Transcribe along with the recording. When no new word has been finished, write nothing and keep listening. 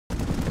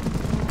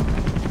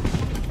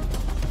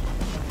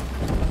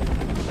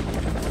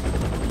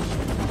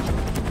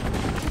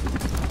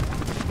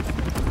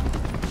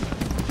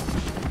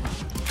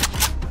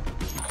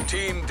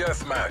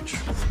Deathmatch.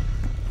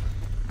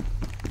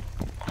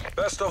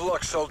 Best of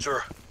luck,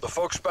 soldier. The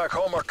folks back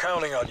home are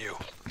counting on you.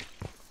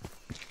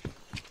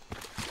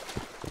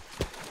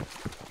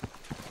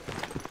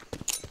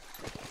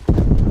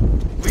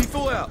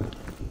 Lethal out.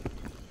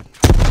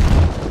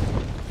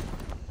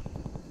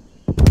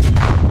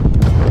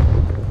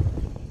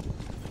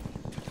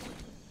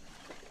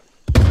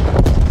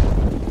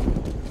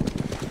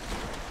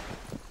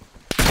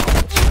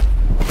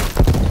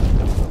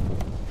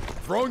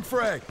 Throwing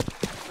frag.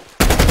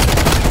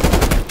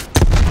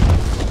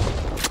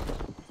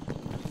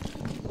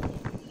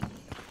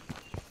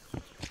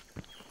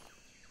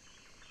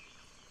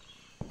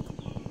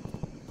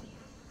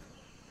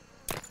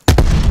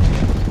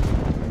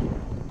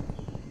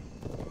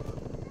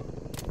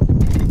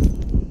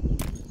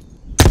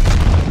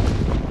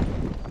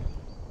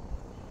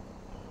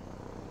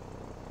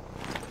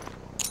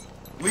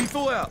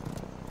 Lethal out.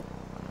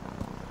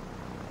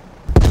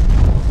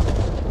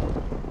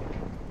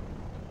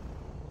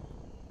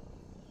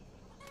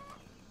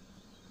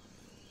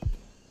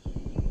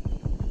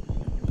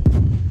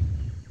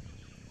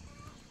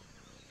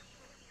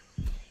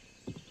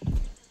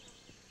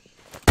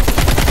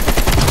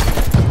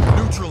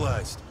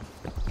 Neutralized.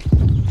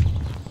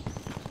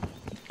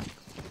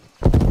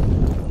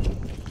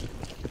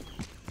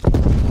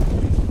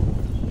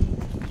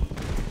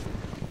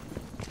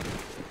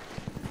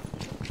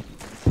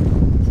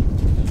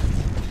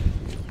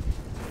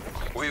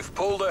 We've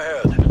pulled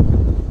ahead.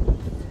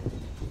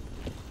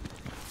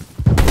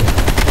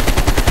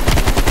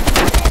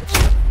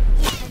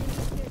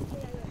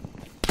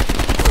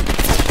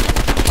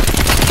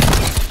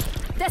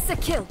 That's a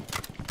kill.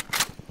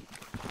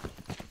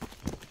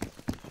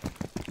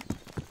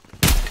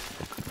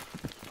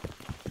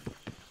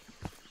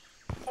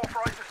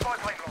 Authorize the spy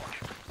plane launch.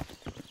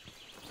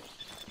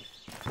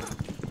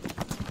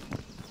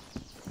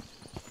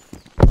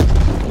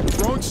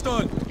 Throwing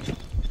stun.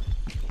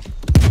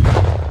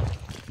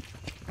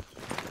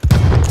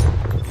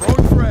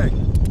 Throwing frag.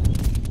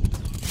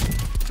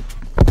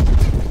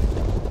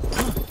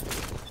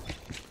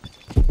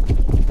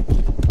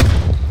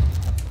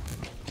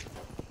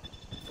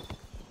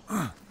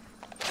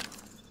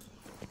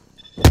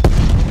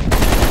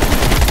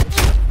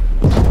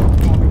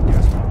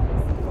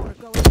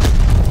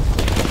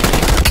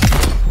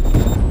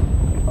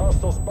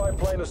 Hostile spy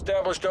plane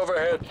established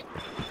overhead.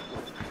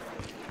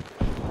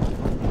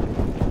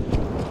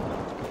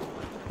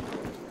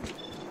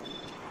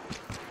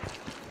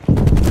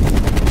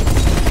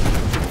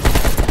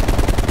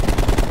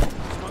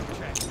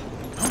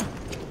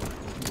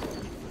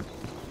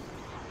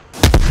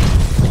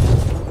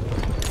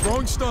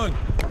 Throwing stun.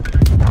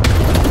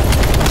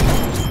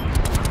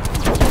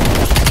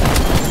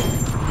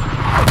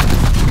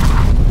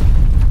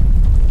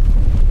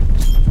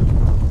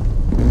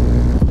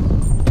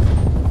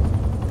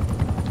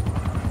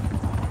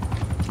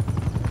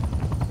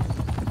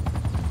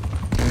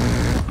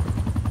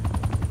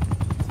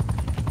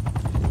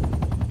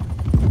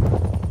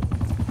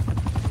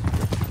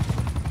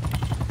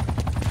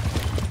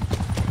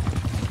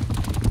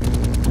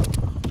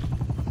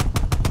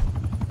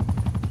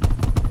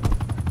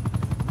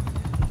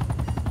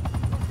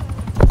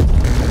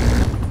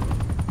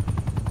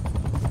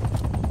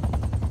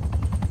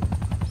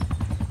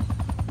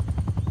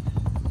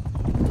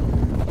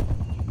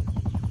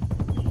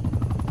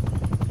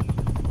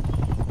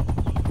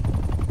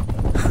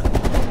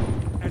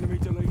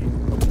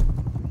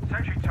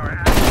 Sentry turret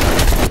out.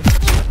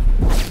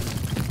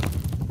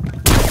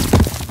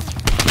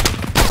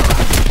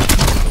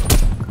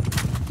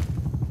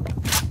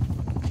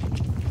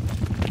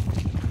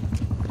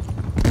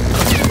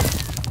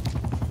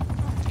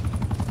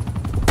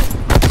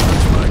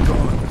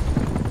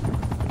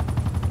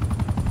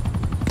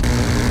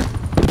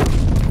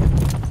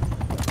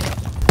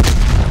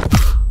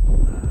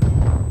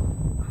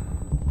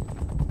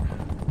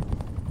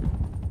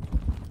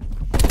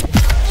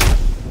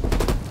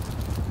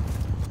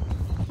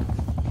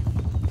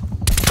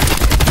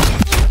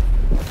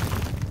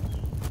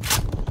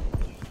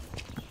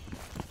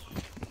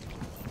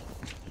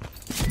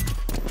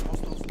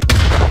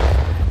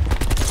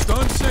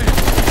 Stun sand.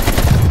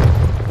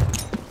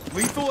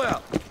 Lethal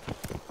out.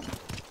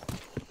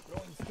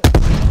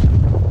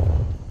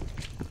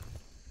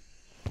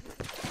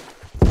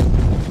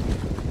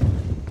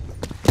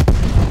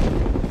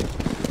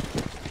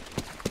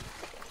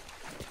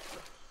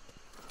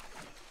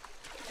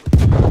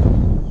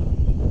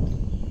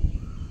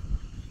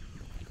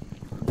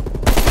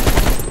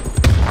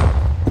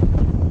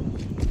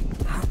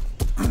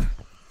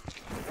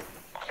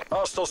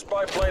 Hostile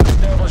spy plane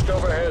established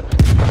overhead.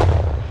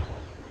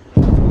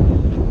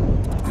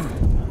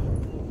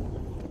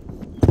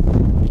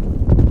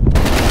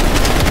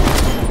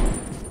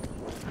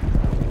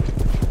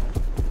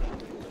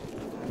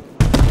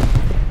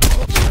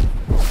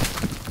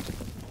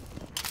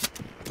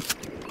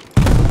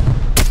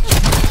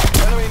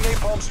 Enemy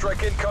napalm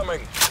strike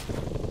incoming.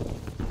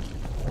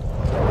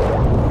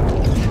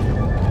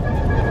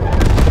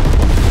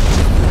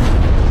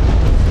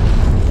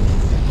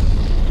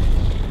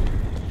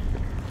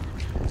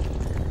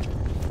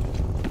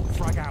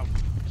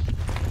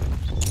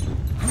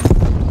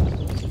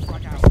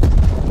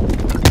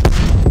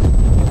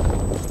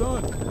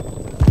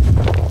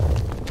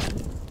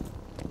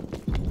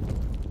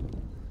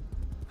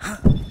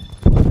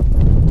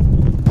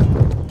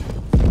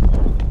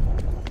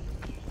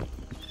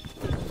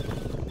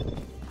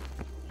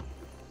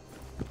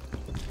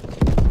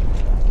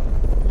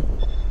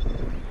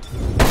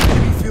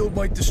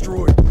 Tank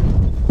destroyed.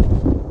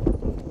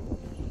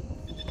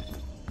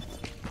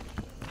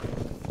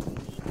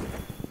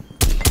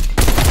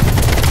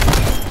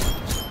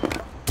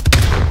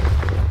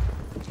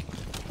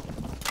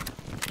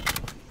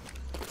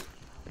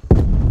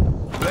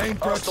 Main Hostile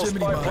proximity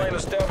spy mine. plane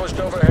established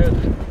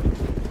overhead.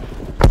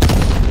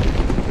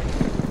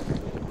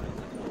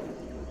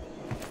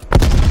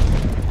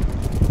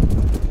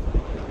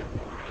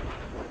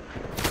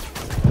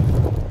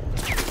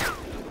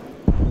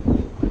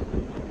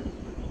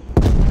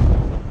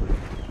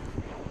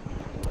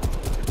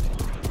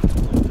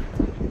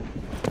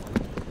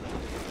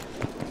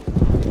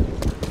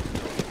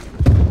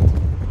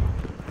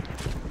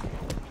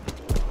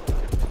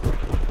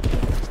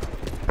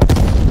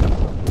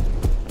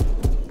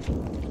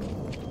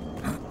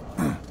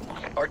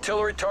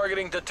 Artillery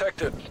targeting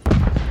detected.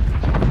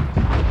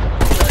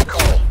 Check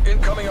call.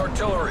 Incoming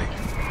artillery.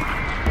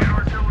 Get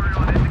artillery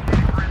on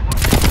indicating green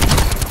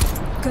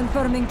location.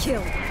 Confirming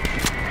kill.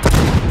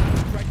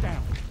 Right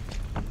down.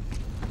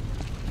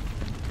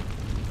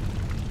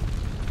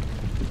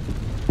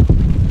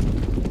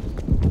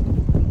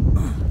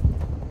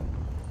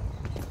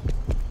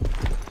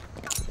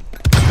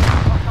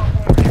 Hostile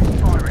warship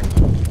firing.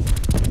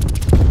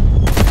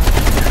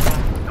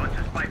 Not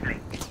just spy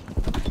plane.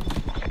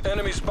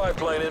 Enemy spy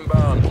plane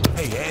inbound.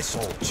 Hey,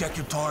 asshole, check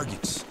your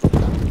targets.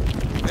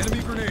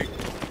 Enemy grenade.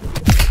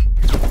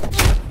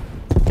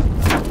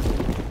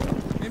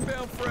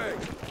 Inbound frag.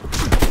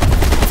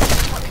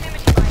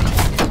 Proximity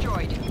mine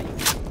destroyed.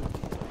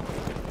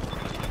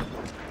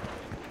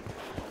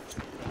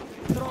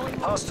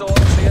 Hostile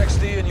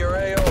RCXD in your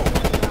AO.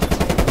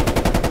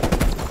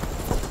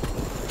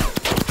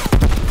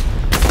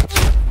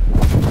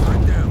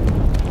 Right down.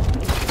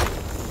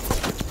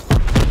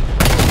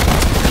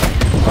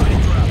 Body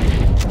drop.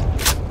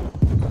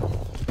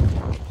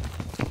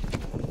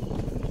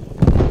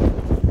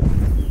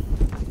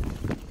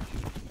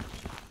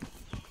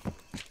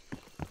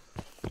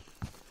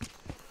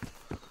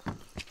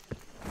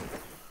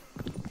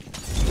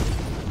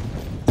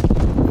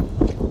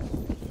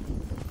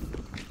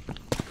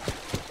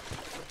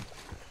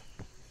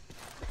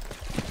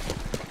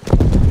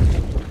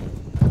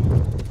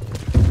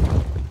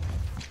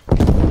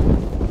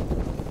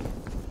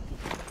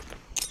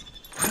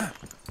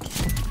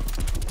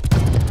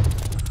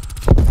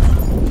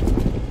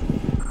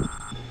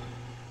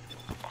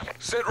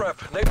 Sit rep.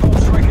 Napalm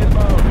strike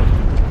inbound.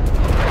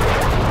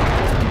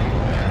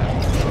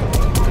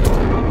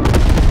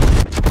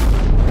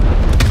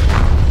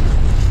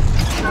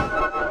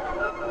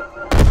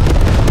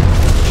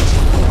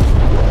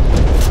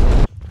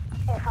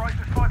 Authorize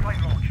the spy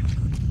plane launch.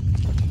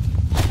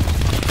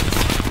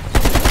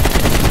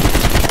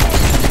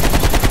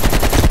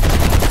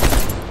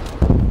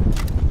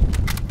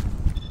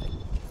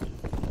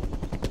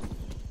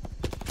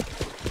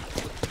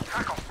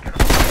 Tackle. Get a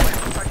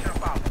protection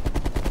above.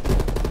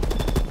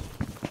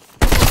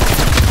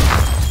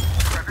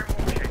 Grabbing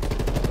warship.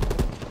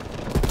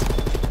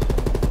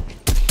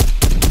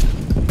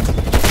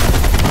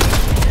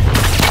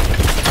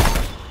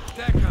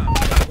 TACCOM.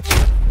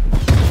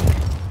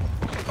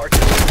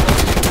 Artillery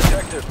targeting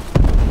detected.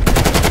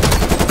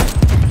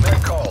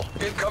 Net call.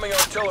 Incoming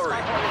artillery.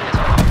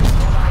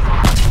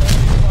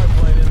 Enemy spy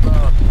plane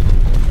inbound.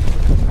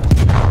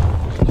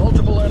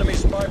 Multiple enemy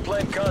spy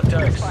plane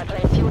contacts. Spy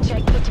plane fuel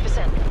check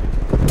 50%.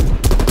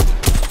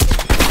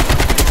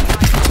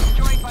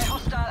 Destroyed by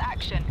hostile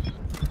action.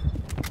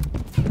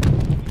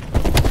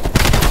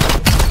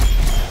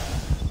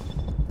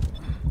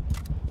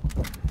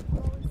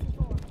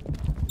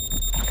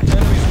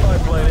 Enemy spy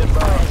plane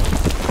inbound.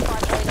 Spy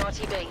plane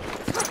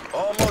RTB.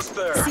 Almost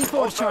there. C4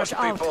 Hold charge fast,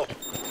 out. people.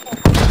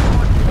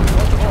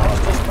 Multiple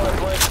hostile spy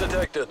planes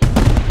detected.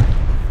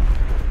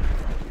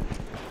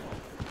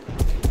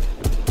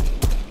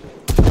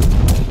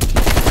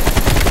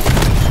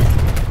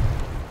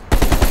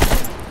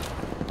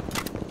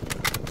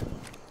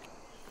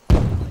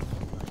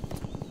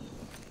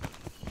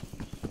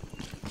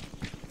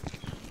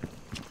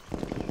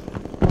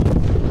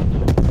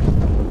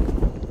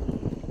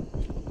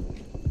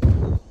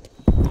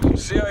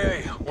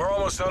 CIA, we're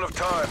almost out of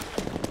time.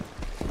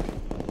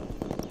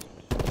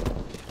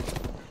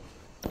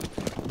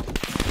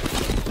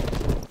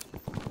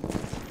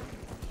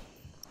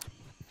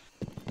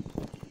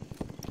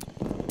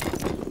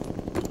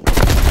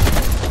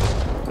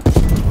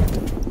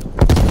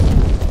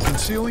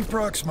 Concealing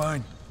prox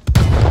mine.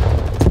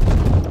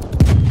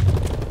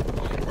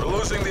 We're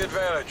losing the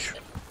advantage.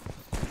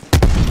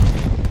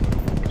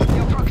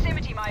 Your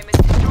proximity mine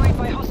was destroyed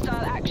by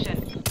hostile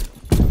action.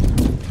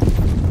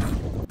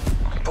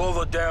 Pull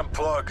the damn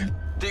plug.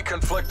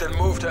 Deconflict and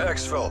move to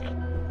exfil.